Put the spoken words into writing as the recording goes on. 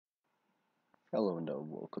Hello and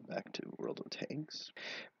welcome back to World of Tanks.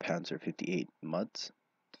 Panzer 58 Mutz.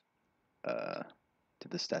 Uh, did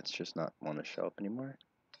the stats just not want to show up anymore?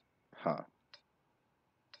 Huh.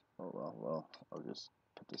 Oh well, I'll just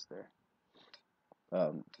put this there.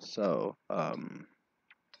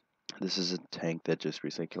 This is a tank that just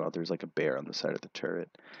recently came out. There's like a bear on the side of the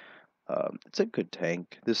turret. It's a good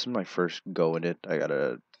tank. This is my first go in it. I got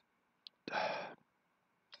a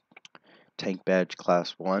tank badge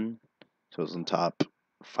class 1, so it's in top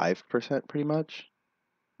 5% pretty much.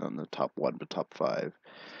 Not in the top 1, but top 5.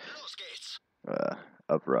 Uh,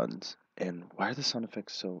 of runs. And why are the sound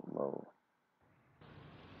effects so low?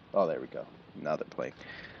 Oh, there we go. Now they're playing.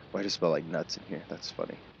 Why does it smell like nuts in here? That's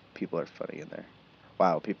funny. People are funny in there.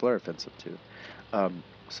 Wow, people are offensive too.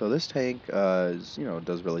 So this tank, does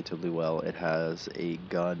relatively well. It has a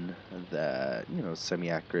gun that, is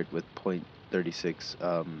semi-accurate with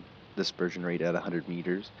 .36 dispersion rate at 100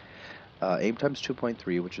 meters. Aim time's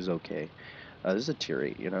 2.3, which is okay. This is a tier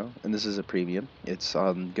 8, and this is a premium. It's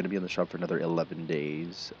going to be on the shop for another 11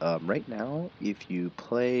 days. Right now, if you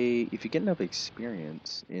get enough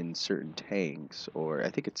experience in certain tanks, or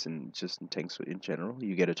I think it's just in tanks in general,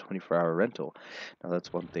 you get a 24-hour rental. Now,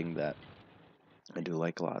 that's one thing that I do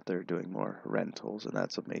like a lot. They're doing more rentals, and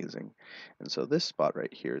that's amazing. And so this spot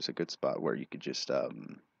right here is a good spot where you could just,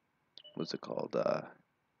 what's it called?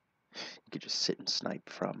 You could just sit and snipe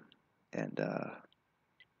from. And,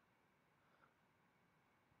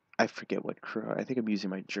 I forget what crew. I think I'm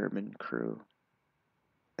using my German crew.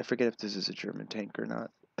 I forget if this is a German tank or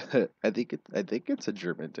not. I think it's a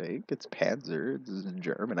German tank. It's Panzer. It's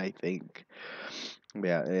German, I think.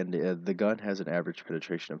 Yeah, and the gun has an average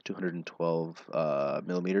penetration of 212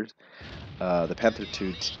 millimeters. The Panther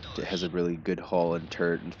 2 has a really good hull and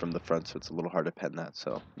turret and from the front, so it's a little hard to pen that.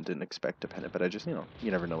 So I didn't expect to pen it, but I just you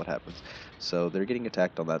never know what happens. So they're getting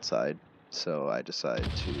attacked on that side. So I decide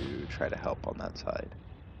to try to help on that side.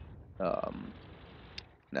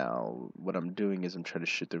 Now, what I'm doing is I'm trying to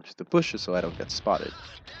shoot through the bushes so I don't get spotted.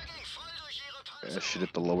 I shoot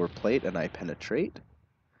at the lower plate and I penetrate.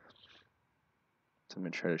 So I'm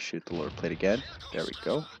going to try to shoot the lower plate again. There we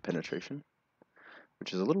go. Penetration.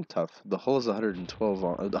 Which is a little tough. The hull is 112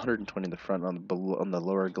 on 120 in the front. On the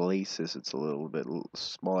lower glacis, it's a little bit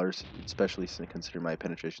smaller, especially considering my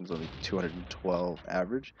penetration is only 212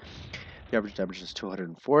 average. The average damage is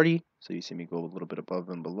 240, so you see me go a little bit above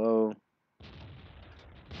and below.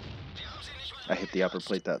 I hit the upper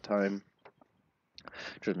plate that time.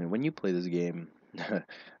 Trust me, when you play this game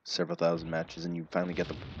several thousand matches and you finally get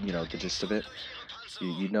the gist of it,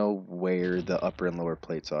 you know where the upper and lower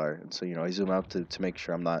plates are. And so, I zoom out to make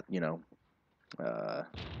sure I'm not,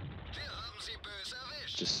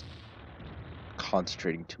 just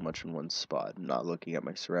concentrating too much in one spot and not looking at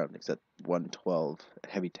my surroundings. That 112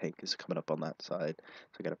 heavy tank is coming up on that side,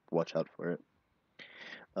 so I gotta watch out for it.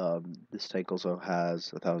 This tank also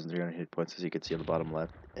has 1,300 hit points, as you can see on the bottom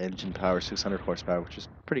left. Engine power 600 horsepower, which is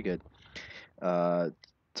pretty good.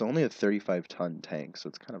 It's only a 35-ton tank, so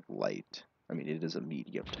it's kind of light. I mean, it is a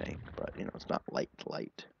medium tank, but it's not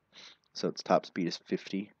light. So its top speed is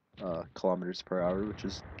 50 kilometers per hour, which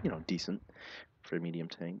is decent for a medium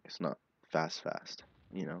tank. It's not fast,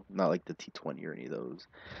 not like the T-20 or any of those.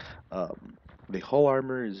 The hull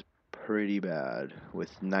armor is pretty bad with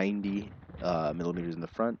 90 millimeters in the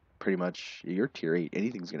front. Pretty much, you're tier 8.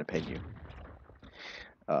 Anything's gonna pen you.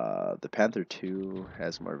 The Panther 2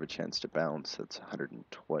 has more of a chance to bounce. That's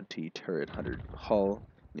 120 turret, 100 hull.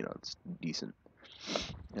 It's decent.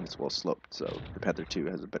 And it's well sloped, so the Panther 2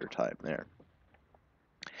 has a better time there.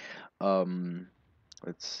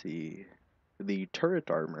 Let's see. The turret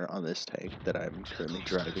armor on this tank that I'm currently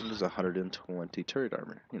driving is 120 turret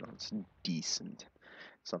armor. It's decent.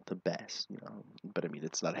 It's not the best, but I mean,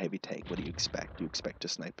 it's not a heavy tank. What do you expect? You expect to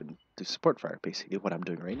snipe and do support fire. Basically, what I'm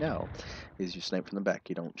doing right now is you snipe from the back.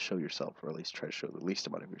 You don't show yourself, or at least try to show the least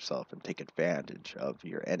amount of yourself and take advantage of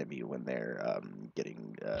your enemy when they're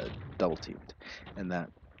getting double teamed. And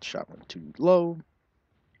that shot went too low.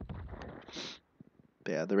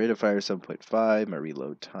 But yeah, the rate of fire is 7.5. My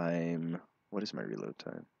reload time. What is my reload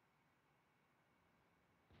time?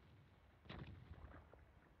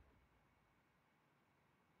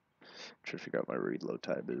 Trying to figure out what my reload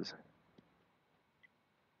time is.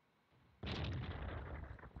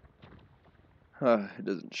 It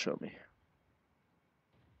doesn't show me.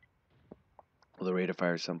 Well, the rate of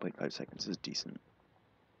fire is 7.5 seconds is decent.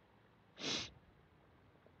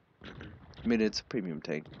 I mean, it's a premium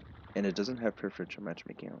tank, and it doesn't have preferential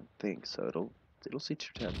matchmaking, I don't think, so it'll see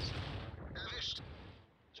 210s.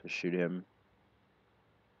 So shoot him.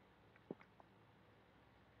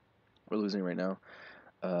 We're losing right now.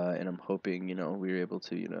 And I'm hoping, we were able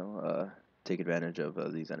to, take advantage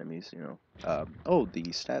of these enemies. Oh, the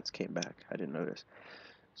stats came back. I didn't notice.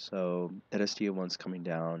 So that STA1's coming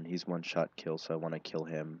down. He's one shot kill, so I want to kill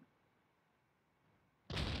him.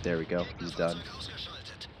 There we go. He's done.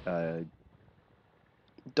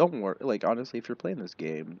 Don't worry. Like, honestly, if you're playing this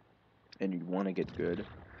game and you want to get good,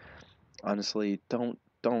 honestly, don't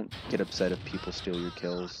get upset if people steal your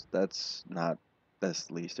kills. That's the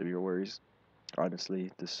least of your worries.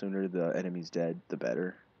 Honestly, the sooner the enemy's dead, the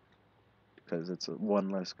better. Because it's one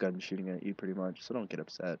less gun shooting at you, pretty much. So don't get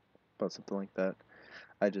upset about something like that.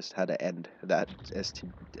 I just had to end that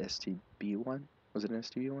STB1. Was it an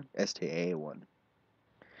STB1? STA1.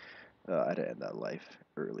 I had to end that life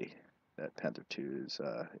early. That Panther 2 is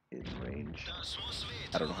in range.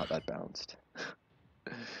 I don't know how that bounced.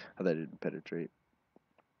 How that didn't penetrate.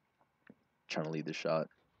 Trying to lead the shot.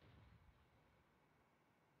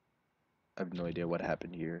 I have no idea what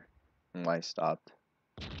happened here and why I stopped.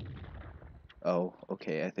 Oh,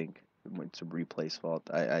 okay, I think it's a replay's fault.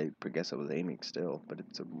 I guess I was aiming still, but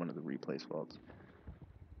it's one of the replay's faults.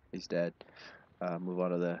 He's dead. Move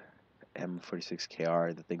on to the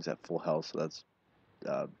M46KR. The thing's at full health, so that's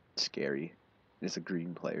scary. It's a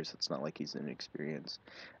green player, so it's not like he's inexperienced.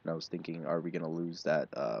 And I was thinking, are we going to lose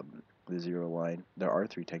that the zero line? There are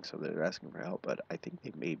 3 tanks over there asking for help, but I think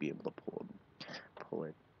they may be able to pull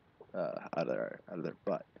it out of their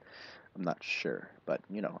butt. I'm not sure, but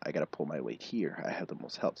I gotta pull my weight here. I have the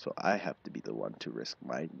most health, so I have to be the one to risk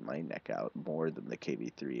my neck out more than the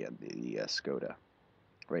KV3 and the Skoda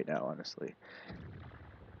right now, honestly.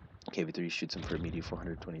 KV3 shoots him for a meaty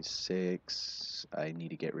 426. I need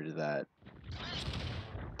to get rid of that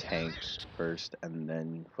tank first, and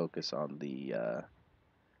then focus on the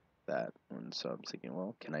that one. So I'm thinking,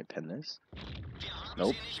 well, can I pen this?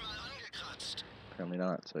 Nope. Apparently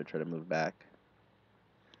not. So I try to move back,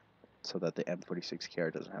 so that the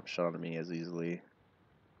M46KR doesn't have a shot on me as easily.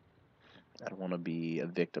 I don't want to be a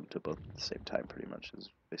victim to both at the same time, pretty much, is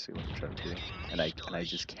basically what I'm trying to do. And I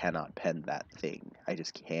just cannot pen that thing. I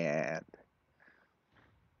just can't.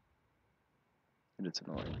 And it's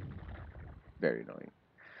annoying. Very annoying.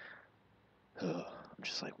 I'm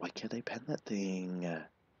just like, why can't I pen that thing? I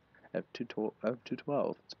have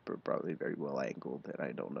 212. It's probably very well angled, and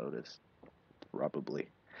I don't notice. Probably.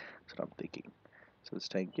 That's what I'm thinking. So this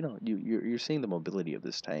tank, you're seeing the mobility of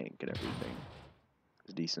this tank and everything.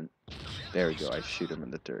 It's decent. There we go. I shoot him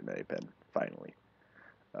in the turret, and I pen. Finally.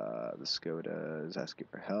 The Skoda is asking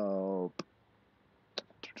for help.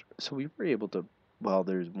 So we were able to. Well,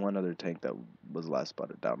 there's one other tank that was last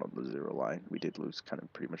spotted down on the zero line. We did lose kind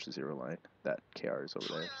of pretty much the zero line. That KR is over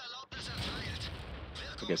there.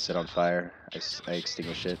 I get set on fire. I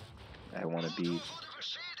extinguish it. I want to be.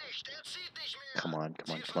 Come on.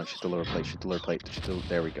 Shoot the lower plate.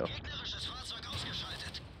 There we go.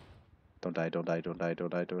 Don't die.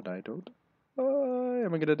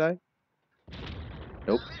 Am I gonna die?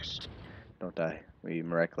 Nope. Don't die. We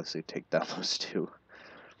miraculously take down those 2.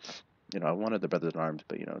 I wanted the Brothers in Arms,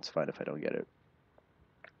 but it's fine if I don't get it.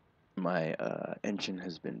 My engine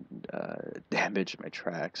has been damaged, my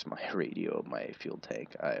tracks, my radio, my fuel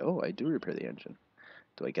tank. I do repair the engine.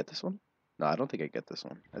 Do I get this one? No, I don't think I get this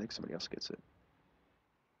one. I think somebody else gets it.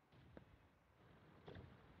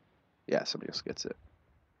 Yeah, somebody else gets it.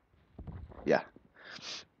 Yeah.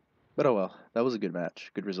 But oh well, that was a good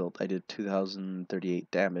match. Good result. I did 2,038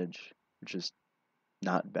 damage, which is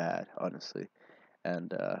not bad, honestly.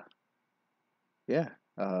 And yeah,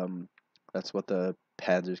 that's what the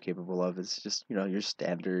Panzer is capable of. It's just, your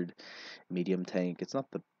standard medium tank. It's not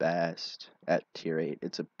the best at tier 8.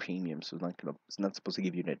 It's a premium, so it's not supposed to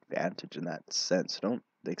give you an advantage in that sense. Don't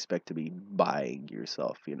expect to be buying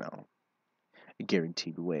yourself, a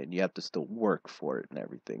guaranteed win. You have to still work for it and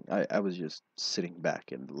everything. I was just sitting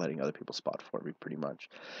back and letting other people spot for me, pretty much.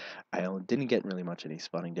 I didn't get really much any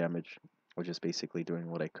spotting damage. I was just basically doing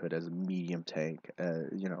what I could as a medium tank.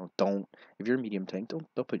 If you're a medium tank,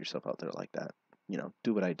 don't put yourself out there like that.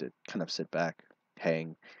 Do what I did. Kind of sit back,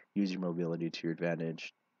 hang, use your mobility to your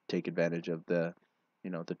advantage, take advantage of the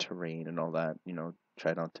terrain and all that.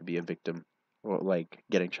 Try not to be a victim. Or like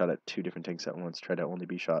getting shot at 2 different tanks at once. Try to only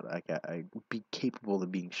be shot. I be capable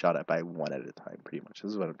of being shot at by 1 at a time. Pretty much.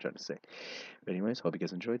 This is what I'm trying to say. But anyways, hope you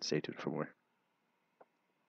guys enjoyed. Stay tuned for more.